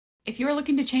If you're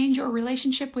looking to change your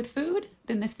relationship with food,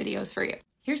 then this video is for you.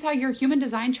 Here's how your human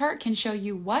design chart can show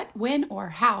you what, when, or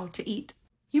how to eat.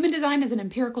 Human design is an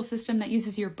empirical system that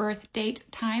uses your birth date,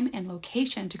 time, and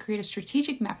location to create a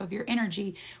strategic map of your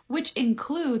energy, which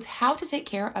includes how to take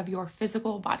care of your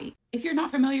physical body. If you're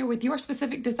not familiar with your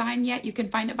specific design yet, you can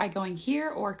find it by going here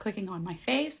or clicking on my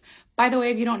face. By the way,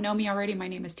 if you don't know me already, my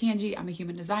name is Tangie. I'm a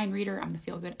human design reader. I'm the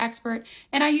feel-good expert,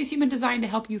 and I use human design to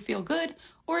help you feel good,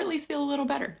 or at least feel a little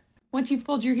better. Once you've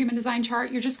pulled your human design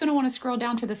chart, you're just going to want to scroll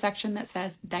down to the section that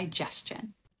says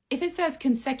digestion. If it says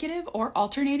consecutive or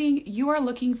alternating, you are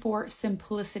looking for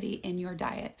simplicity in your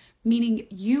diet, meaning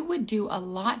you would do a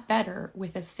lot better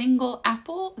with a single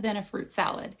apple than a fruit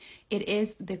salad. It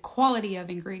is the quality of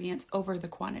ingredients over the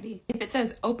quantity. If it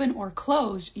says open or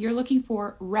closed, you're looking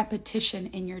for repetition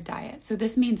in your diet. So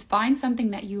this means find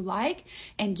something that you like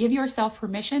and give yourself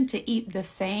permission to eat the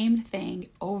same thing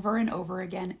over and over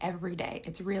again every day.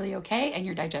 It's really okay, and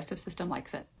your digestive system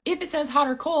likes it. If it says hot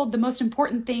or cold, the most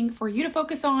important thing for you to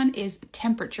focus on is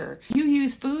temperature. You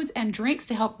use foods and drinks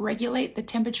to help regulate the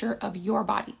temperature of your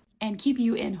body and keep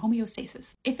you in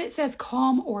homeostasis. If it says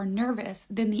calm or nervous,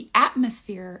 then the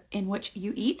atmosphere in which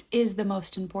you eat is the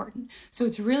most important. So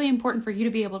it's really important for you to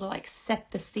be able to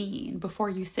set the scene before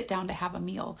you sit down to have a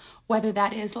meal, whether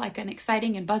that is like an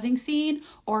exciting and buzzing scene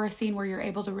or a scene where you're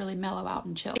able to really mellow out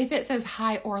and chill. If it says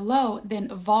high or low, then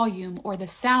volume or the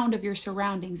sound of your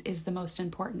surroundings is the most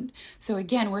important. So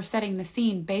again, we're setting the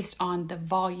scene based on the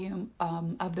volume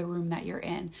of the room that you're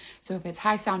in. So if it's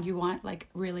high sound, you want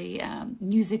really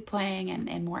music playing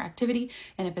and more activity.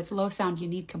 And if it's low sound, you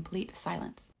need complete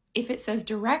silence. If it says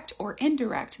direct or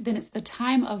indirect, then it's the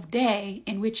time of day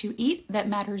in which you eat that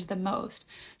matters the most.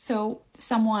 So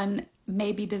someone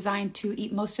may be designed to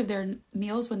eat most of their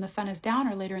meals when the sun is down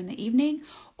or later in the evening,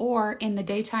 or in the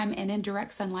daytime and in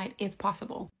direct sunlight if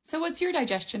possible. So what's your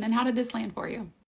digestion and how did this land for you?